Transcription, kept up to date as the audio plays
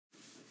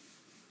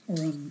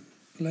We're on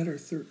letter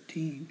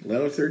 13.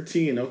 Letter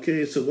 13.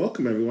 Okay, so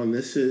welcome everyone.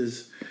 This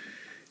is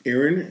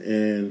Aaron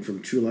and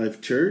from True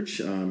Life Church.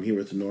 I'm here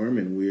with Norm,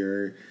 and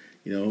we're,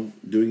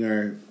 doing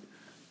our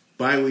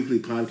bi-weekly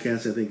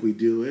podcast. I think we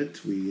do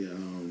it.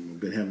 We've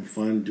been having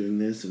fun doing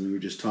this, and we were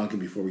just talking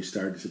before we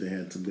started today.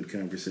 Had some good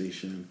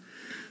conversation.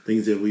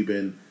 Things that we've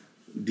been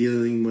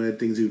dealing with,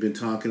 things we've been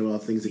talking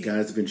about, things that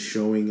guys have been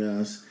showing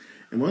us.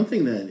 And one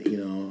thing that,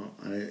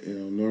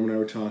 Norm and I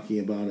were talking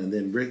about, and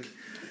then Rick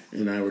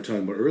and I were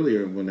talking about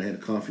earlier when I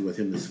had coffee with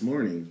him this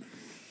morning,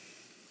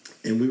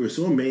 and we were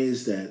so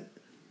amazed that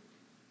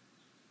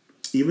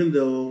even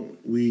though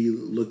we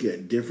look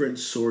at different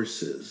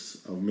sources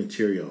of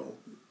material,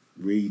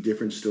 read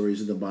different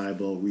stories in the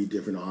Bible, read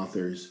different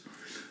authors,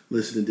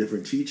 listen to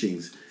different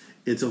teachings,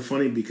 it's so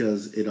funny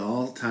because it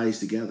all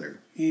ties together.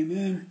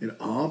 Amen. It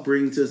all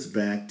brings us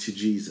back to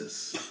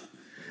Jesus.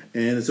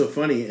 And it's so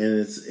funny, and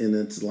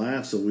it's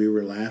laugh. So we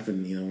were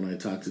laughing, when I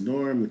talked to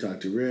Norm, we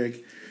talked to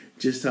Rick,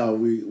 just how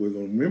we're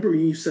going, remember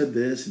when you said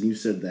this and you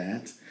said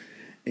that?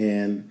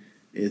 And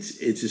it's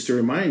just a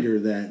reminder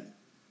that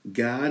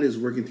God is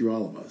working through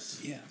all of us.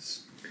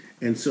 Yes.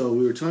 And so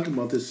we were talking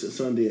about this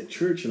Sunday at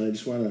church, and I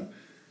just want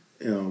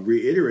to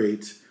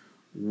reiterate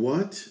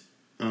what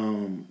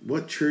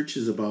church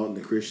is about and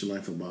the Christian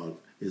life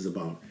is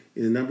about.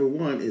 And number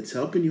one, it's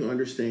helping you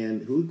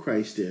understand who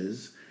Christ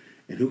is,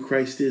 and who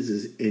Christ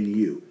is in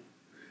you.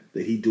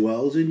 That he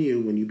dwells in you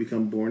when you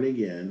become born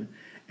again.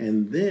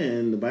 And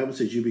then the Bible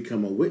says you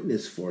become a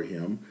witness for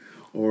him,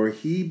 or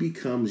he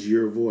becomes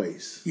your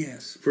voice.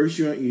 Yes. First,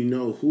 you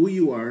know who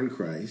you are in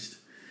Christ.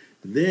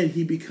 Then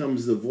he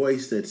becomes the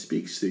voice that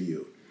speaks to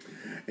you.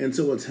 And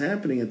so what's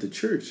happening at the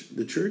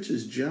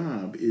church's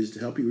job is to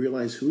help you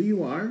realize who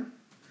you are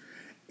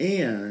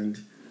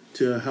and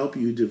to help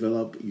you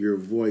develop your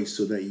voice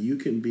so that you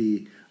can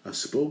be a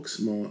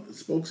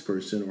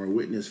spokesperson or a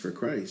witness for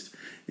Christ.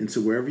 And so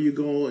wherever you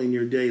go in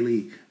your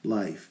daily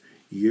life,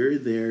 you're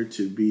there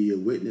to be a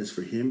witness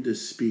for him to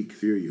speak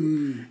through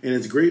you. And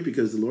it's great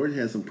because the Lord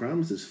has some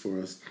promises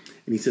for us.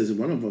 And he says in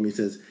one of them, he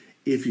says,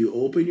 if you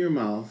open your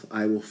mouth,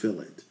 I will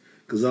fill it.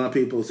 Because a lot of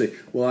people say,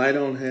 well,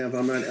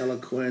 I'm not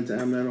eloquent, I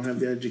don't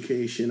have the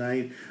education,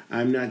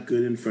 I'm not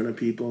good in front of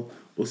people.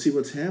 Well, see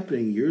what's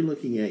happening, you're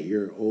looking at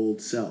your old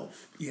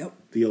self. Yep.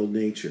 The old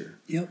nature.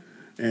 Yep.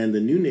 And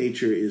the new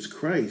nature is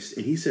Christ.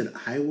 And he said,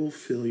 I will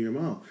fill your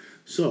mouth.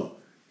 So,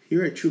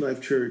 here at True Life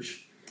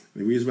Church,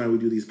 the reason why we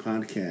do these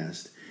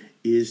podcasts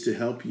is to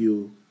help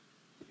you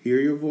hear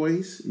your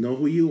voice, know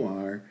who you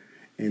are,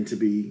 and to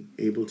be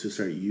able to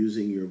start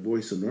using your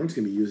voice. So Norm's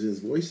going to be using his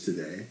voice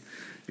today,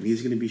 and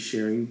he's going to be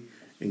sharing,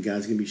 and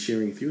God's going to be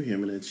sharing through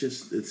him. And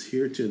it's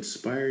here to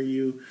inspire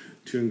you,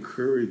 to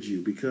encourage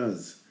you,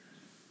 because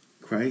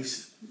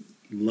Christ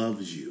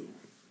loves you.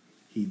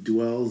 He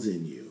dwells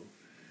in you.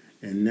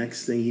 And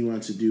next thing he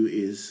wants to do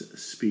is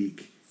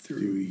speak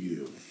through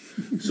you.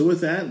 So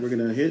with that, we're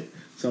going to hit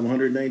Psalm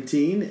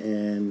 119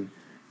 and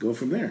go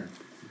from there.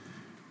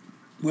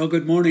 Well,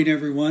 good morning,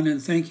 everyone,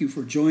 and thank you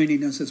for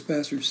joining us, as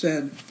Pastor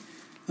said.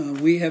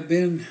 We have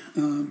been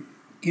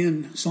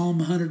in Psalm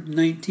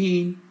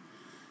 119,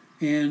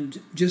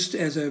 and just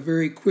as a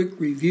very quick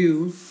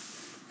review,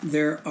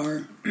 there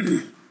are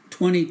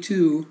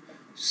 22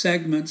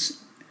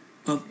 segments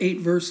of 8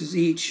 verses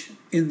each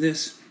in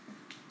this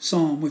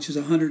psalm, which is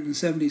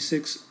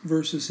 176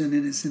 verses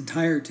in its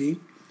entirety.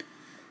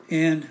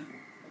 And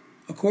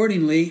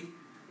accordingly,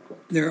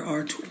 there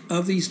are,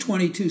 of these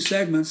 22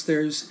 segments,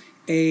 there's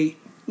a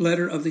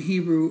letter of the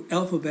Hebrew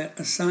alphabet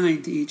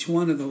assigned to each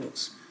one of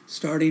those,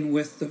 starting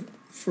with the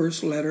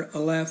first letter,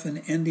 Aleph,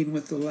 and ending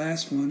with the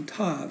last one,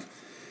 Tav.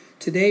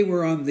 Today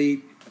we're on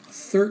the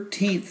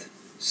 13th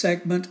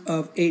segment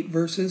of 8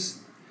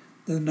 verses,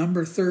 the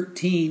number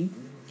 13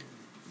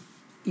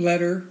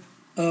 letter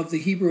of the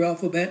Hebrew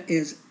alphabet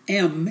is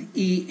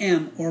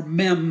M-E-M, or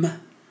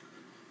Mem.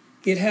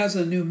 It has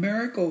a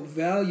numerical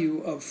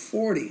value of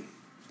 40.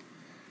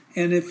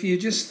 And if you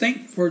just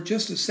think for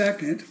just a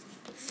second,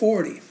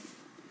 40.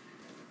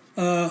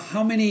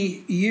 How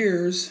many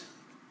years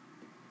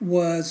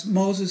was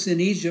Moses in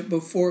Egypt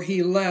before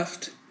he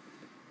left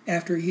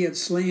after he had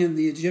slain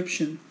the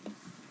Egyptian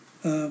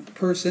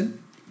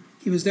person?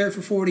 He was there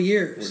for 40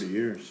 years. 40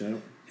 years, yeah.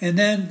 And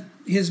then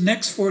his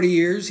next 40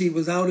 years, he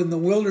was out in the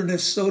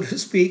wilderness, so to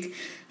speak,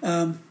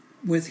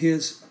 with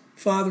his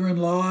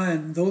father-in-law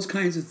and those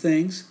kinds of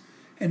things.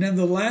 And then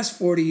the last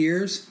 40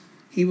 years,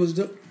 he was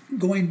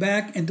going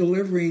back and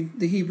delivering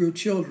the Hebrew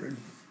children.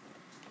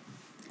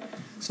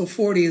 So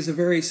 40 is a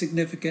very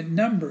significant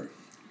number.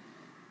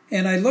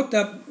 And I looked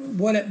up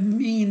what it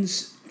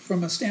means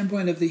from a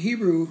standpoint of the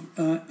Hebrew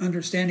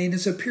understanding.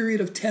 It's a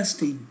period of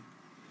testing.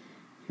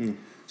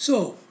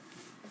 So,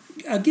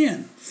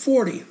 again,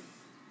 40.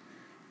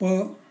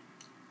 Well,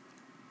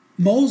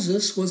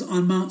 Moses was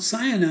on Mount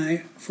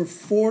Sinai for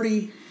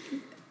 40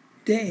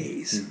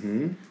 days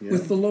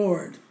with the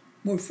Lord.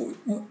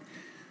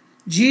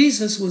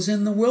 Jesus was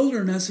in the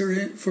wilderness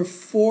for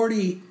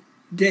 40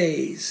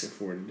 days.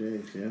 For 40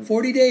 days, yeah.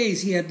 40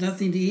 days he had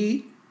nothing to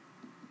eat.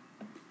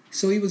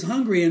 So he was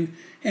hungry,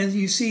 and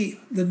you see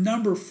the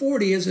number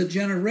 40 is a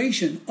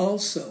generation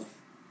also.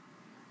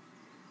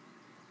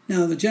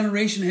 Now the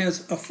generation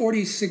has a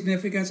 40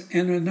 significance,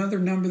 and another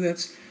number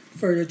that's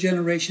for a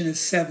generation is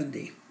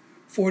 70.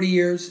 40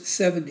 years,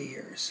 70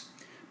 years.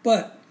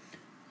 But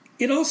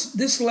it also,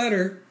 this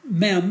letter,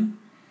 Mem,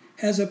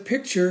 has a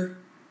picture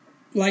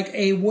like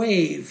a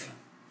wave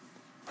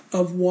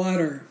of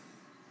water.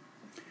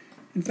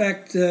 In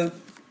fact,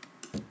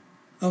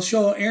 I'll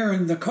show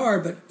Aaron the car,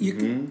 but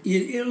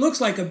it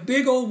looks like a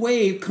big old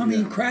wave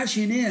coming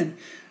crashing in.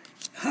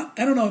 I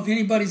don't know if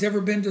anybody's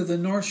ever been to the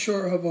North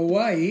Shore of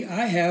Hawaii.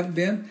 I have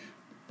been.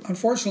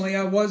 Unfortunately,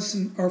 I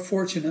wasn't, or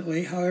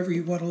fortunately, however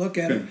you want to look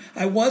at it,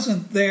 I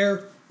wasn't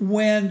there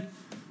when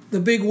the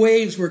big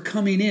waves were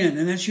coming in,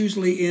 and that's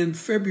usually in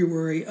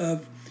February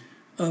of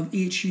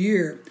each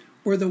year,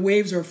 where the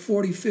waves are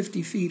 40,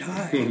 50 feet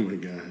high. Oh my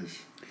gosh.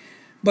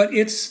 But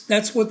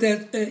that's what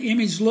that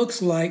image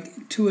looks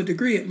like to a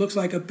degree. It looks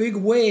like a big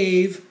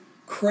wave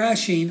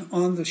crashing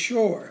on the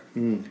shore.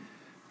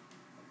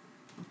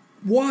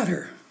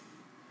 Water.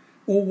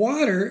 Well,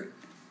 water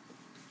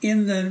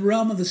in the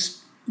realm of the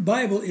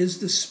Bible is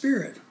the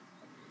Spirit.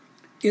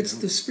 It's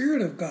the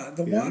Spirit of God,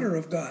 the water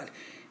of God.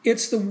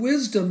 It's the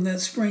wisdom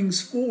that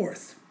springs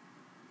forth.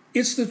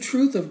 It's the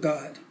truth of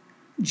God.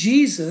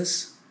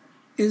 Jesus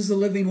is the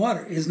living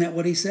water. Isn't that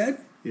what he said?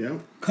 Yeah.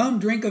 Come,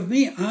 drink of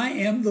me. I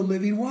am the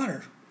living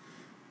water.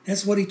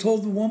 That's what he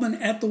told the woman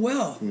at the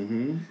well.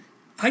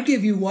 I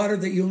give you water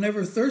that you'll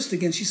never thirst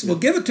again. She said, well,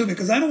 give it to me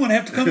because I don't want to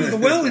have to come to the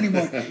well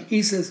anymore.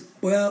 He says,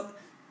 well,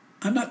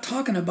 I'm not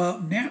talking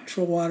about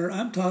natural water.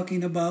 I'm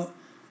talking about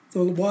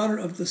the water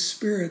of the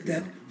Spirit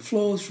that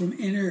flows from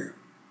inner.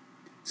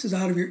 It says,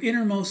 out of your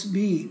innermost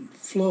being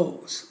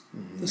flows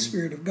the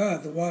Spirit of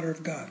God, the water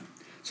of God.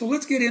 So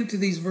let's get into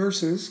these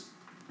verses.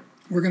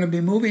 We're going to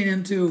be moving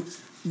into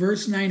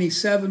verse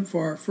 97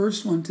 for our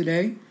first one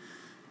today.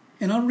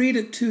 And I'll read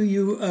it to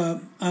you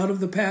out of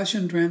the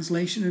Passion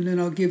Translation, and then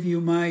I'll give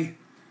you my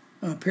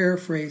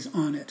paraphrase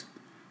on it.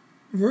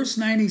 Verse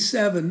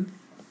 97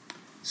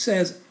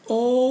 says,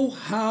 "Oh,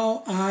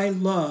 how I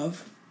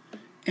love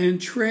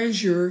and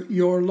treasure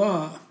your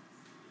law.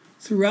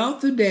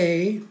 Throughout the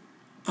day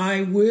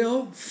I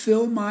will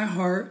fill my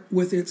heart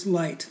with its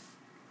light."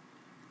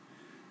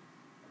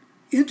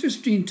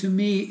 Interesting to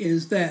me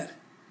is that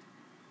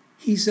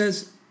he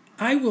says,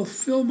 I will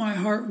fill my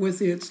heart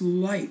with its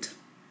light.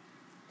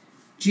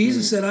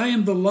 Jesus said, I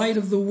am the light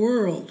of the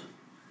world.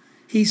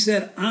 He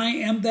said, I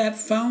am that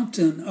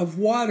fountain of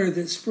water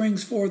that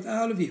springs forth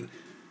out of you.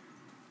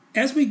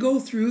 As we go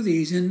through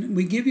these and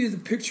we give you the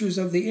pictures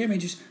of the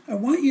images, I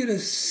want you to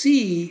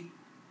see,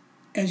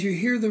 as you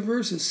hear the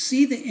verses,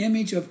 see the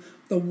image of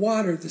the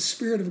water, the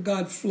Spirit of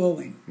God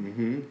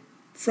flowing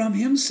from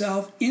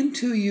himself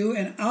into you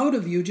and out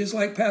of you, just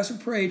like Pastor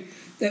prayed,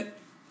 that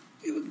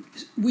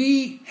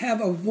we have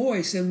a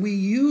voice and we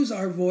use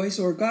our voice,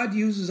 or God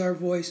uses our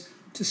voice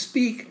to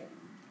speak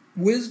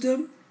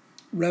wisdom,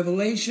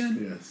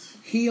 revelation,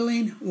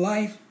 healing,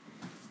 life,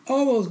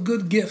 all those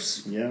good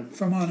gifts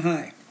from on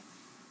high.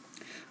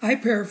 I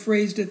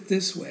paraphrased it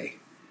this way: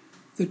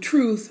 the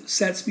truth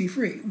sets me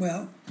free.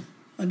 Well,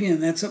 again,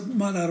 that's a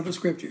mud out of a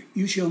scripture.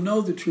 You shall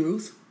know the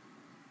truth,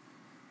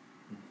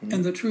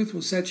 and the truth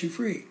will set you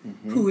free.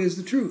 Who is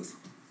the truth?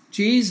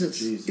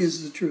 Jesus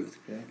is the truth.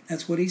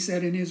 That's what he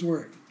said in his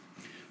word.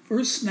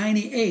 Verse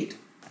 98.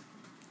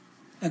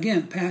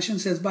 Again, Passion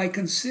says, by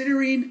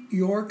considering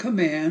your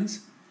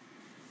commands,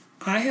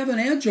 I have an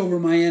edge over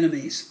my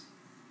enemies,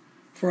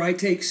 for I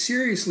take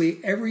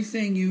seriously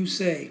everything you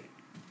say.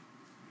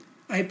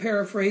 I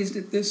paraphrased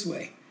it this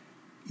way: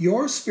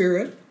 your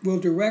Spirit will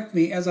direct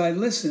me as I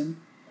listen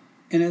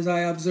and as I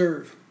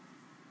observe.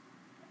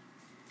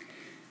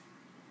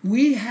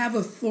 We have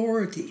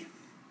authority.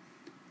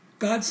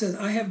 God says,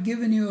 I have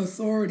given you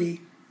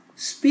authority.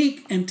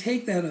 Speak and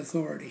take that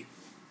authority.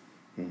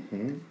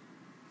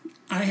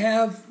 I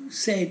have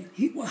said,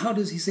 how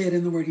does he say it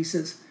in the word? He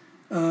says,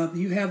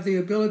 you have the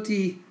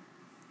ability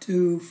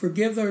to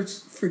forgive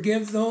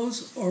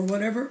those or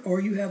whatever, or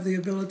you have the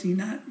ability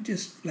not,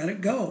 just let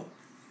it go.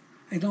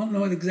 I don't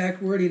know the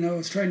exact wording I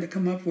was trying to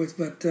come up with,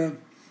 but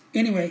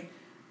anyway,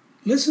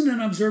 listen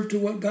and observe to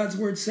what God's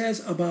word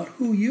says about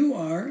who you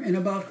are and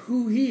about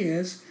who he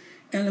is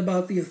and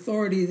about the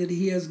authority that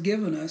he has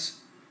given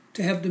us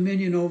to have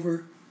dominion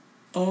over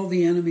all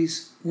the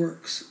enemy's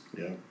works.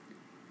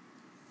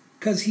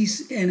 Because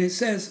it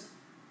says,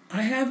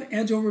 I have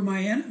edge over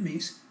my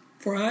enemies,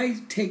 for I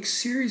take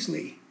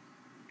seriously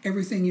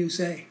everything you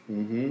say.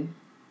 Do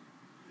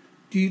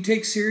you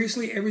take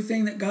seriously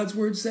everything that God's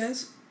word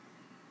says?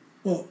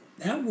 Well,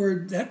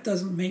 that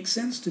doesn't make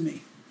sense to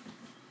me.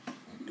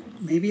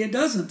 Maybe it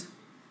doesn't.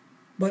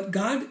 But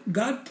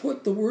God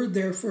put the word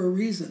there for a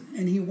reason,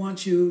 and he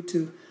wants you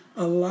to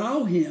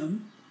allow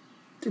him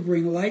to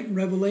bring light and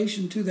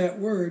revelation to that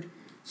word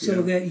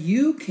so that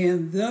you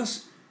can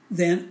thus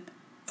then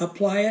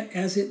apply it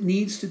as it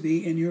needs to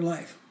be in your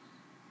life.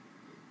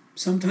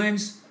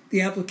 Sometimes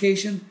the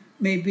application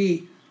may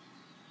be,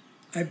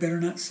 I better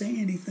not say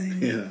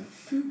anything.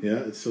 Yeah,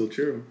 it's so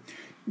true.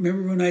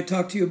 Remember when I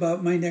talked to you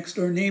about my next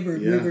door neighbor?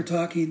 Yeah. We were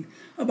talking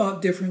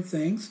about different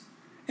things,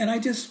 and I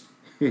just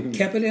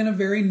kept it in a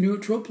very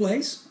neutral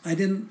place. I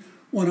didn't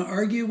want to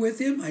argue with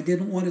him. I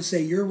didn't want to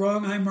say, you're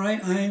wrong, I'm right,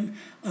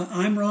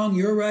 I'm wrong,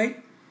 you're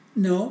right.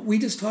 No, we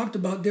just talked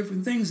about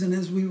different things, and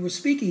as we were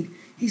speaking,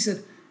 he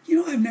said,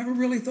 I've never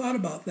really thought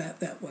about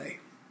that way.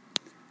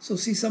 So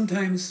see,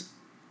 sometimes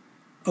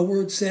a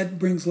word said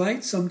brings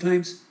light.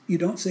 Sometimes you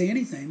don't say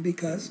anything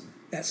because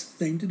that's the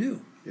thing to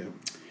do. Yeah.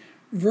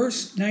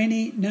 Verse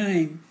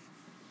 99,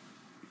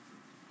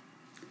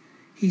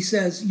 he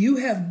says, you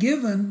have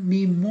given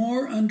me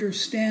more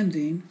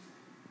understanding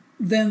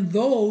than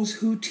those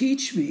who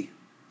teach me,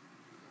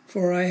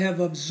 for I have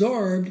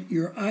absorbed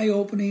your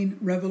eye-opening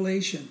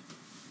revelation.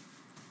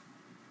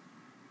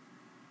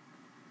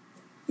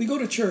 We go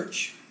to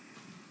church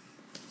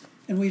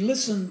and we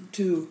listen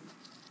to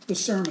the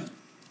sermon.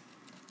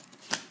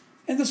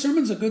 And the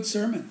sermon's a good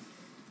sermon.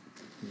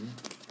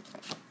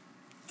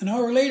 An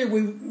hour later,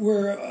 we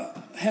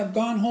have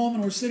gone home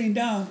and we're sitting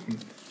down,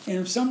 and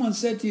if someone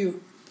said to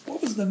you,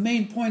 what was the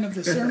main point of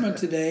the sermon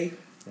today?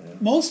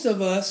 Most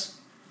of us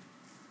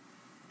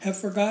have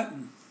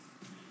forgotten.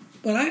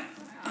 But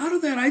out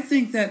of that, I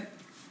think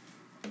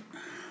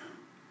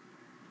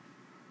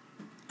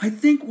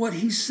what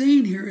he's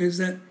saying here is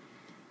that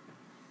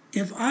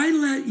if I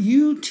let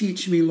you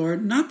teach me,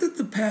 Lord, not that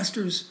the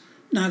pastor's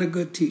not a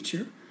good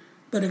teacher,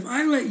 but if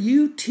I let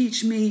you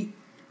teach me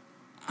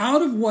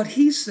out of what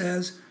he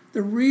says,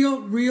 the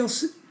real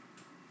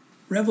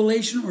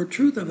revelation or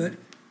truth of it,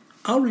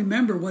 I'll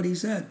remember what he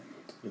said.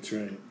 That's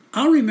right.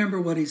 I'll remember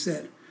what he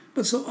said.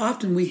 But so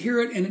often we hear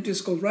it and it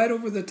just goes right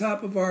over the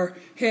top of our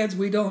heads.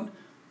 We don't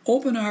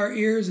open our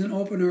ears and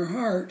open our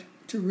heart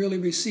to really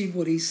receive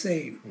what he's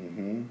saying.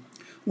 Mm-hmm.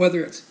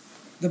 Whether it's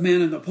the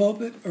man in the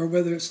pulpit or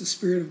whether it's the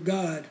Spirit of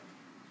God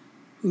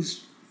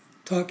who's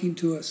talking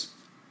to us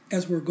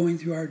as we're going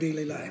through our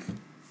daily life.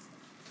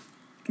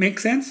 Make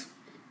sense?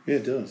 Yeah,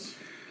 it does.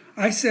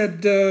 I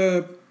said,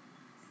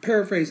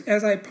 paraphrase,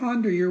 as I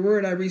ponder your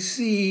word, I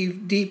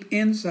receive deep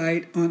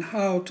insight on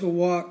how to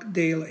walk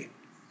daily.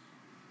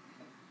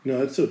 No,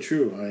 that's so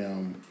true.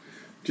 I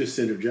just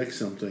interject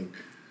something.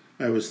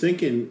 I was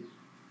thinking,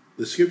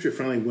 the scripture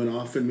finally went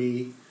off in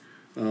me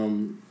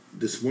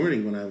this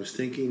morning when I was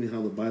thinking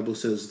how the Bible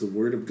says the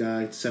Word of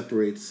God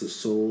separates the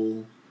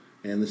soul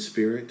and the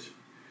spirit.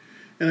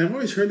 And I've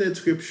always heard that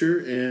scripture,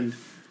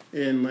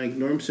 and like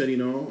Norm said, I'm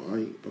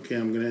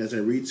going to, as I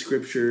read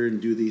scripture and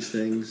do these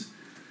things,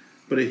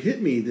 but it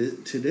hit me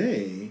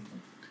today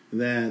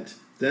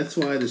that's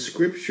why the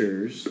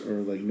scriptures,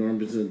 or like Norm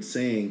was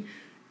saying,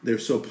 they're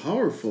so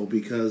powerful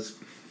because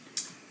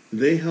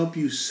they help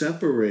you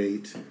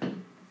separate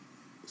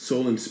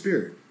soul and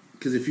spirit.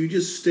 Because if you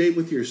just stay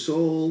with your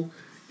soul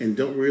and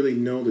don't really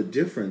know the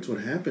difference,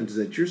 what happens is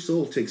that your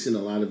soul takes in a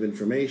lot of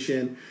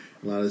information,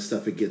 a lot of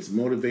stuff, it gets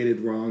motivated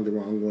the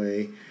wrong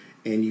way,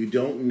 and you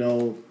don't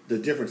know the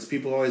difference.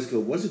 People always go,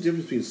 what's the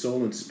difference between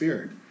soul and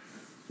spirit?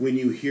 When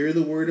you hear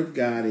the word of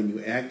God and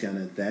you act on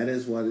it, that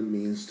is what it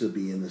means to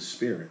be in the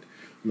spirit.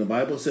 When the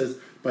Bible says,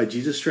 by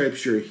Jesus'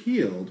 stripes you're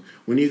healed,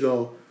 when you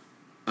go,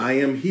 I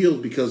am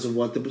healed because of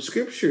what the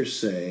scriptures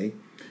say,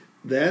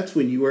 that's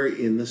when you are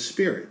in the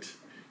spirit.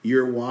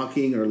 You're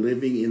walking or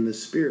living in the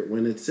spirit.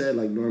 When it said,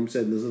 like Norm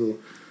said in this little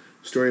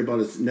story about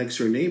his next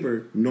door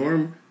neighbor,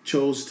 Norm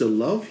chose to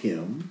love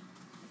him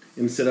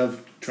instead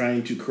of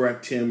trying to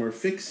correct him or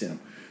fix him.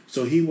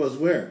 So he was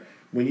where?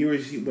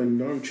 When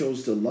Norm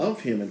chose to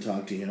love him and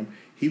talk to him,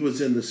 he was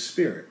in the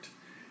spirit.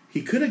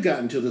 He could have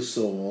gotten to the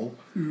soul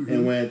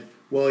and went,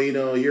 well,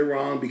 you're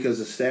wrong because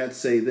the stats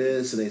say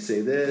this and they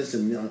say this,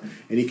 and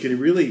he could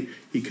have really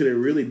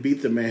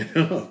beat the man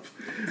up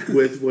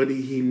with what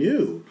he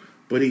knew,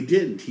 but he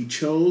didn't. He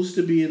chose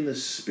to be in the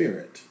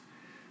spirit,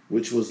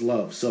 which was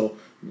love. So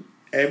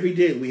every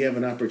day we have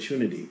an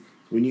opportunity.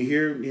 When you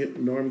hear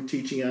Norm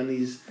teaching on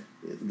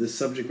this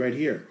subject right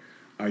here,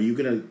 are you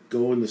going to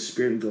go in the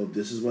spirit and go,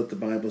 this is what the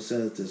Bible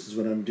says, this is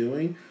what I'm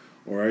doing?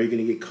 Or are you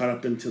going to get caught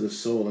up into the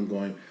soul and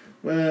going,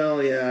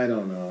 well, yeah, I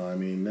don't know. I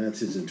mean, that's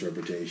his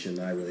interpretation.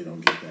 I really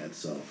don't get that.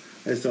 So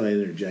I just thought I'd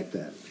interject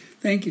that.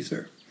 Thank you,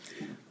 sir.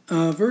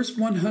 Verse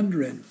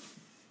 100.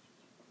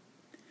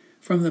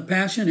 From the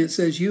Passion, it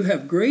says, you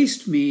have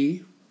graced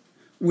me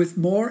with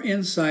more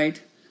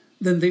insight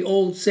than the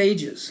old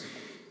sages,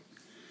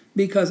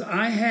 because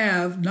I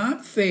have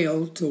not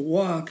failed to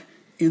walk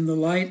in the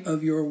light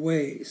of your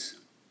ways.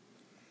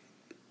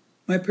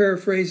 My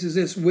paraphrase is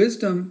this: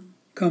 wisdom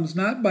comes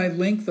not by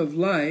length of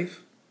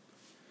life,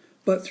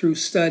 but through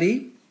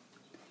study,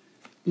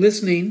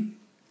 listening,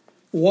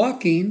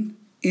 walking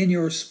in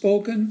your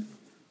spoken,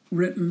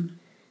 written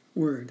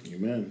word.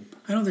 Amen.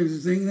 I don't think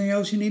there's anything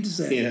else you need to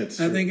say. Yeah, it's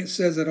true. I think it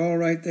says it all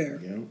right there.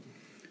 Yeah.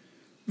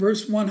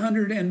 Verse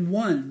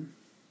 101.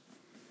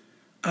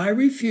 I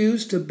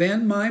refused to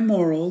bend my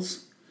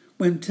morals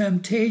when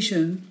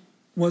temptation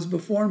was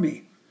before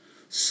me,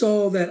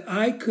 so that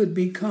I could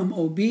become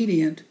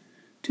obedient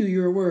to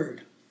your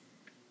word.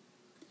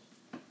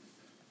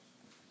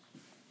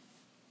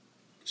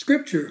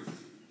 Scripture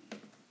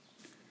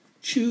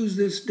choose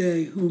this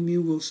day whom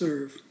you will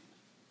serve.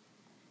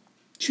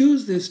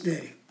 Choose this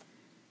day.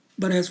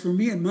 But as for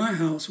me and my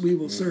house, we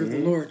will serve the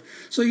Lord.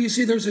 So you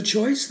see, there's a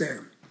choice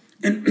there.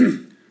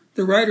 And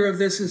the writer of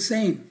this is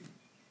saying,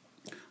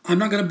 I'm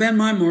not going to bend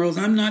my morals.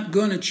 I'm not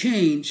going to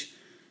change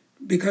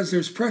because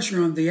there's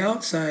pressure on the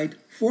outside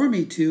for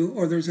me to,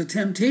 or there's a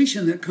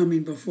temptation that's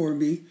coming before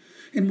me,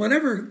 and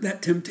whatever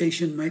that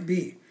temptation might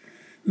be.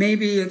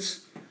 Maybe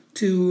it's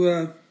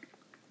to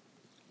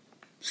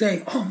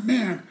say, oh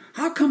man,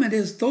 how come it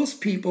is those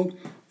people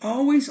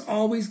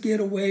always get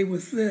away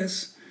with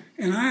this,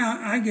 and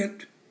I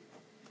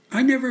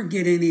never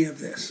get any of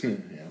this. Yeah.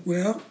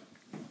 Well,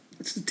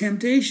 it's the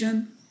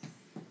temptation.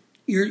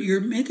 You're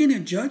making a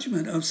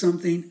judgment of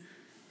something.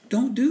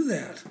 Don't do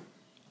that.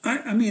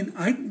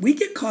 We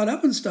get caught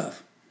up in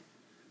stuff.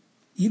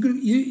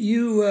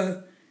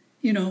 Well,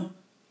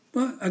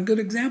 a good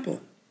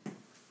example.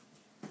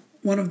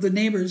 One of the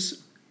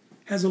neighbors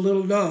has a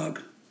little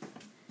dog.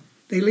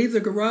 They leave the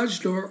garage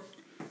door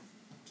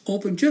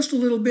open just a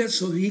little bit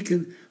so he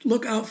can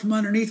look out from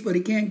underneath, but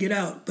he can't get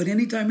out. But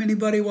anytime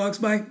anybody walks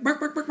by, bark,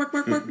 bark, bark, bark,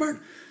 bark, bark,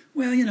 bark.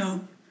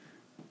 Well,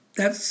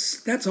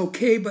 that's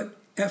okay, but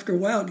after a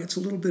while it gets a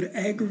little bit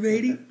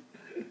aggravating.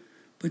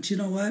 But you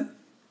know what?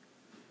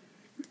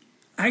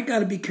 I got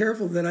to be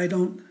careful that I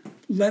don't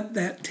let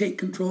that take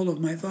control of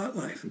my thought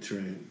life. That's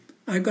right.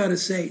 I've got to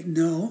say,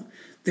 no,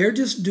 they're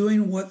just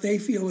doing what they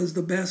feel is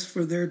the best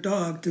for their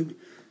dog to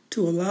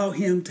allow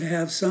him to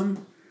have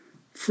some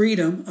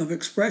freedom of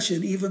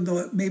expression, even though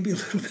it may be a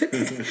little bit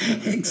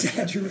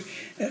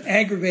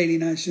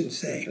aggravating, I should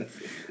say.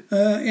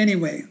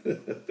 Anyway,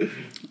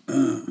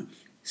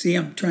 see,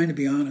 I'm trying to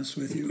be honest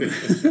with you.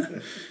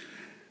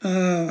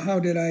 How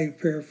did I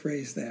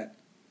paraphrase that?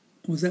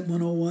 Was that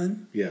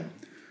 101? Yeah.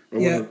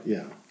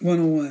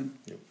 101.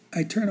 Yep.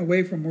 I turn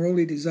away from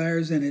worldly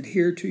desires and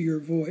adhere to your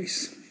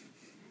voice.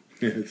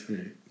 Yeah, that's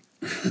right.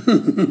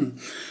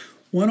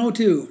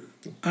 102.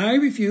 I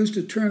refuse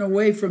to turn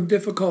away from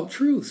difficult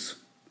truths,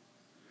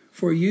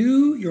 for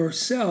you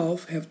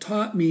yourself have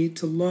taught me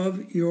to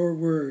love your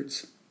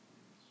words.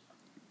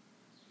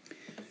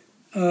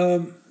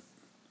 I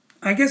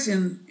guess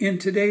in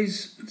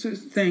today's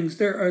things,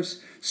 there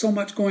is so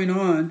much going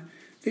on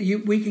that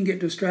we can get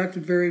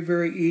distracted very,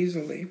 very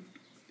easily.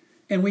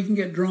 And we can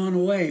get drawn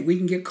away. We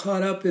can get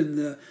caught up in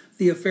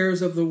the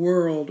affairs of the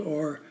world,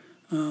 or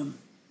as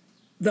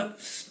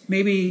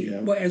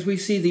we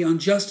see the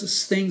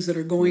injustice things that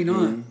are going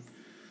on.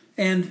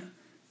 And,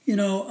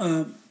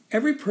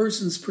 every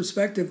person's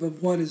perspective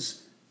of what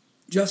is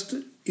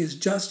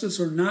justice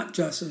or not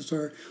justice,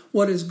 or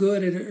what is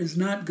good and is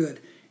not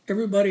good.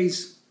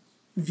 Everybody's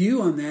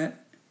view on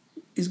that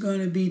is going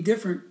to be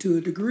different to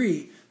a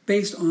degree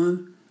based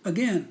on,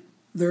 again,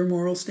 their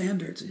moral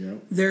standards.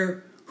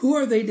 Yep. Who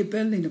are they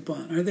depending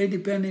upon? Are they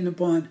depending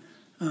upon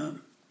the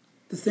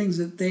things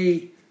that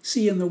they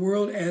see in the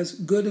world as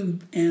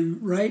good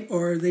and right,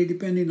 or are they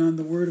depending on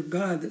the Word of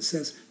God that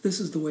says this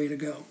is the way to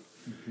go?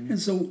 And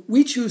so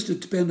we choose to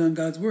depend on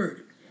God's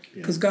Word,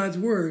 because God's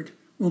Word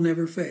will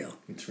never fail.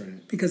 That's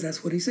right. Because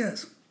that's what He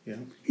says. Yeah.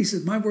 He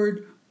says, my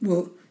word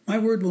will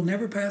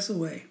never pass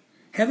away.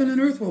 Heaven and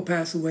earth will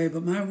pass away,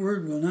 but my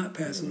word will not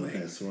pass away.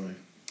 Pass away.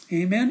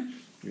 Amen?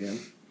 Yeah.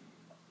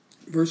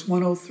 Verse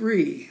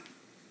 103.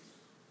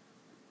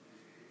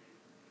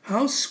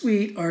 How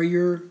sweet are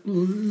your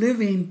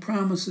living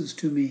promises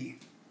to me.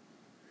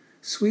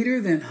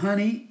 Sweeter than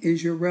honey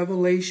is your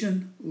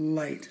revelation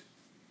light.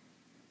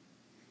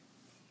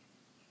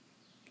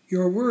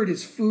 Your word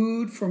is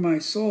food for my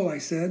soul, I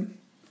said,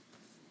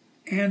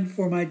 and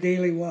for my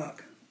daily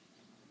walk.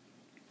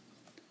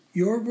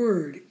 Your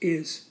word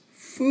is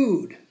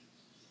food,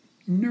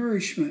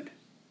 nourishment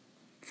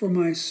for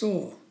my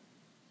soul.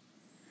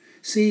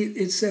 See,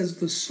 it says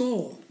the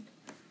soul.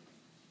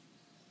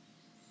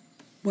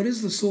 What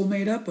is the soul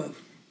made up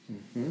of?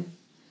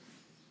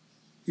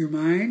 Your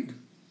mind,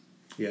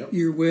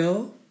 your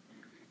will,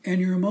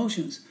 and your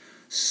emotions.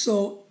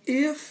 So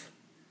if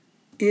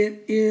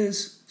it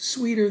is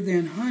sweeter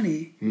than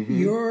honey,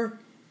 you're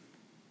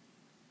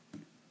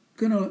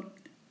going to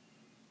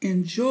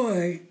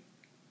enjoy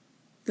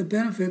the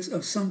benefits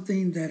of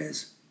something that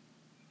is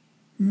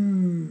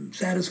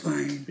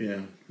satisfying. Yeah,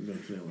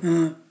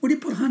 definitely. What do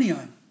you put honey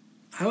on?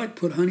 I like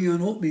to put honey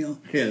on oatmeal.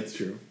 Yeah, that's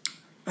true.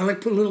 I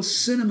like to put a little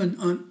cinnamon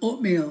on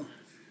oatmeal.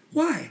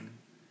 Why?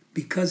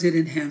 Because it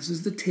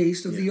enhances the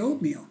taste of the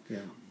oatmeal. Yeah.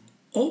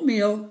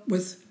 Oatmeal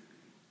with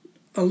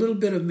a little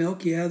bit of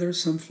milk,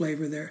 there's some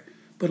flavor there,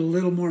 but a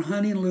little more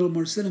honey and a little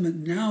more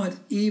cinnamon, now it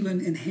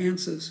even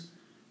enhances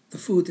the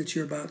food that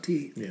you're about to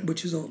eat,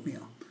 which is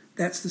oatmeal.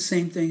 That's the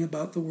same thing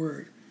about the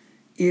word.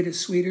 It is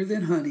sweeter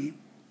than honey,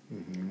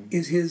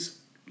 is His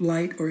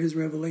light or His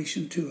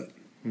revelation to it.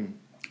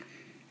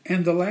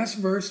 And the last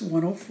verse,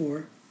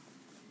 104,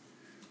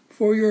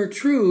 for your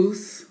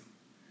truth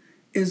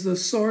is the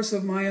source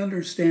of my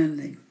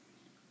understanding,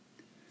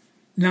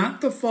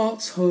 not the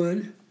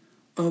falsehood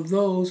of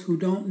those who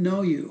don't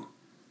know you,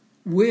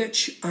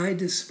 which I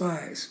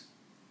despise.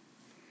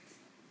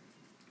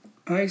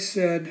 I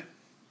said,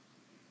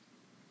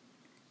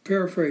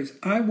 Paraphrase,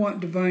 I want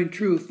divine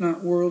truth,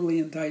 not worldly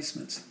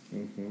enticements.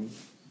 Mm-hmm.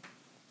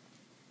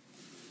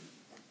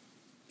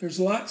 There's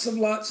lots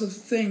of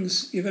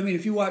things.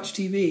 If you watch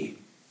TV,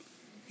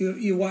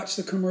 you watch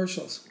the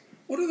commercials.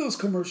 What are those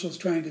commercials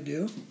trying to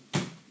do?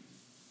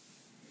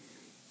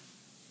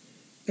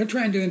 They're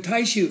trying to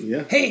entice you.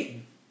 Yeah.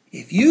 Hey,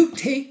 if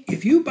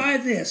you buy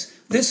this,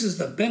 this is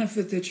the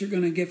benefit that you're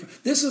going to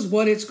get. This is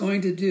what it's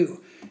going to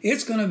do.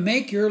 It's going to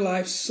make your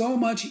life so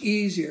much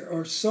easier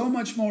or so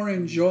much more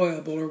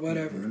enjoyable or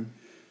whatever. Mm-hmm.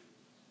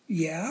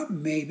 Yeah,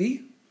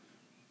 maybe.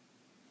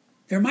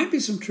 There might be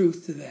some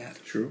truth to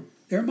that. True.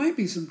 There might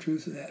be some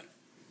truth to that.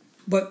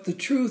 But the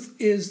truth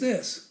is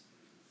this.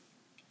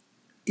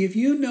 If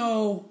you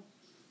know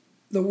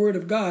the Word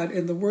of God,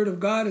 and the Word of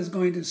God is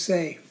going to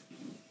say,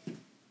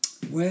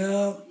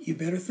 well, you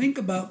better think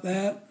about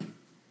that.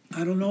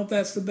 I don't know if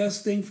that's the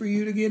best thing for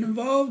you to get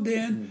involved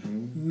in.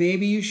 Mm-hmm.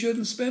 Maybe you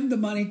shouldn't spend the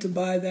money to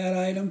buy that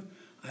item.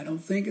 I don't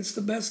think it's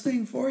the best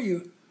thing for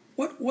you.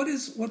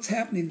 What's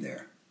happening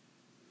there?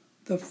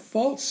 The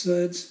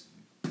falsehoods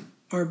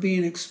are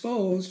being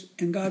exposed,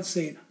 and God's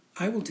saying,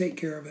 I will take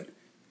care of it.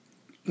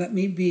 Let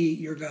me be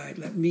your guide.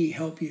 Let me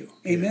help you.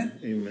 Amen?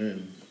 Yeah,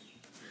 amen.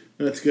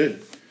 That's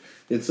good.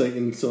 It's like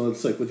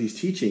with these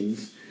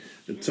teachings,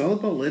 it's all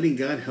about letting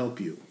God help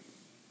you.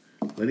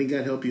 Letting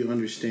God help you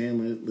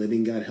understand,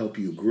 letting God help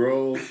you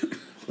grow,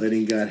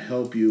 letting God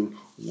help you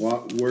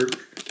work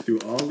through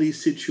all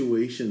these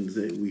situations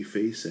that we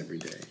face every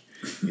day.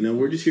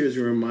 We're just here as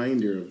a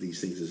reminder of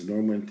these things. As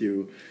Norm went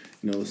through,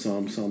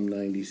 Psalm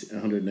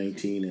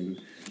 119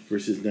 and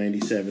verses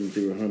 97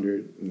 through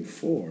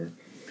 104.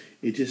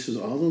 It just is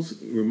all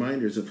those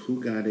reminders of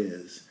who God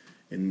is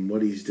and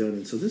what He's done.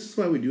 And so this is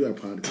why we do our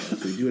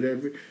podcast. We do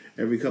it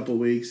every couple of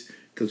weeks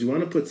because we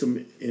want to put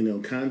some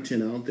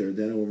content out there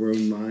that will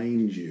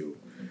remind you.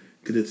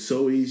 Because it's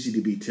so easy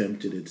to be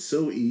tempted. It's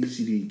so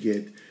easy to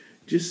get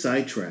just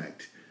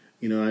sidetracked.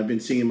 I've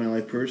been seeing in my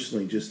life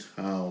personally just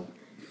how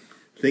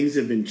things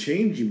have been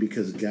changing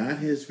because God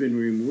has been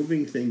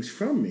removing things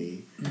from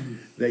me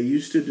that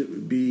used to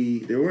be,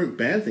 they weren't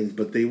bad things,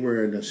 but they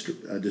were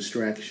a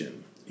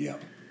distraction. Yeah.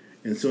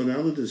 And so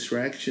now the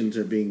distractions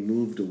are being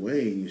moved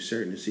away and you're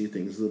starting to see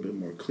things a little bit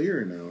more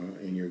clear now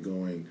and you're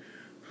going,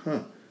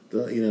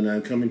 and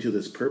I'm coming to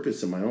this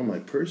purpose in my own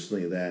life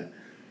personally that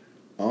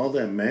all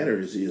that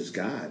matters is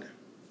God.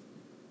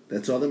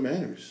 That's all that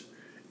matters.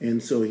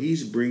 And so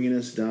He's bringing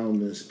us down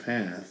this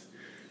path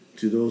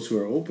to those who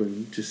are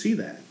open to see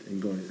that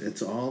and going,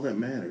 that's all that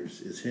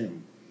matters is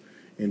Him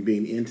and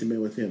being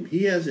intimate with Him.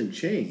 He hasn't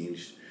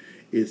changed.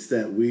 It's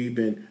that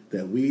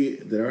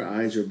our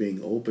eyes are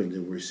being opened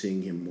and we're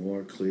seeing Him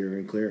more clearer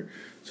and clearer.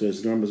 So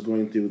as Norm was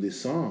going through this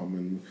psalm,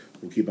 and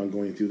we'll keep on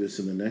going through this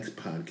in the next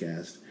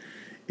podcast,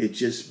 it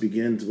just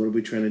begins, what are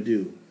we trying to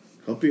do?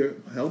 Help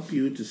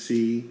you to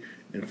see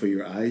and for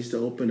your eyes to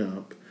open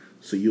up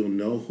so you'll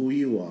know who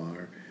you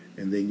are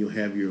and then you'll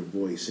have your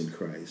voice in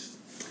Christ.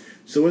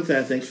 So with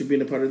that, thanks for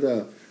being a part of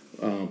the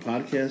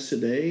podcast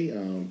today.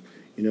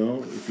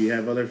 If you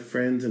have other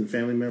friends and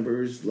family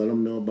members, let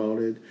them know about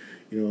it.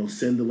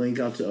 Send the link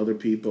out to other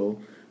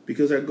people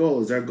because our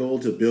goal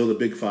to build a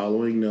big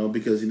following. No,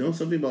 because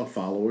something about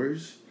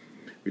followers.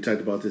 We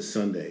talked about this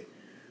Sunday.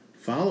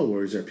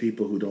 Followers are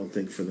people who don't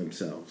think for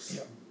themselves.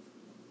 Yeah.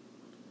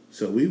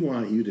 So we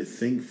want you to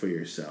think for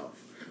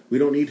yourself. We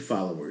don't need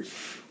followers.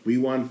 We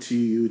want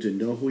you to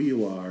know who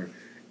you are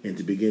and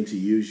to begin to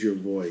use your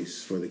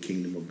voice for the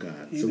kingdom of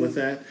God. Amen. So with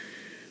that,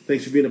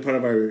 thanks for being a part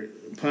of our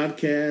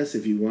podcast.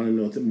 If you want to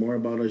know more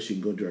about us, you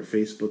can go to our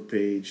Facebook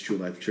page, True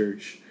Life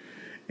Church,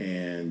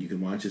 and you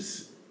can watch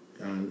us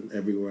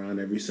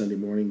every Sunday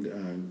morning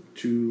on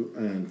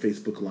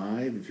Facebook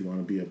Live if you want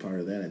to be a part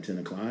of that at 10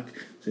 o'clock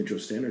Central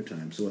Standard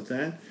Time. So with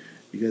that,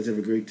 you guys have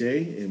a great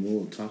day, and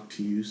we'll talk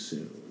to you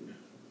soon.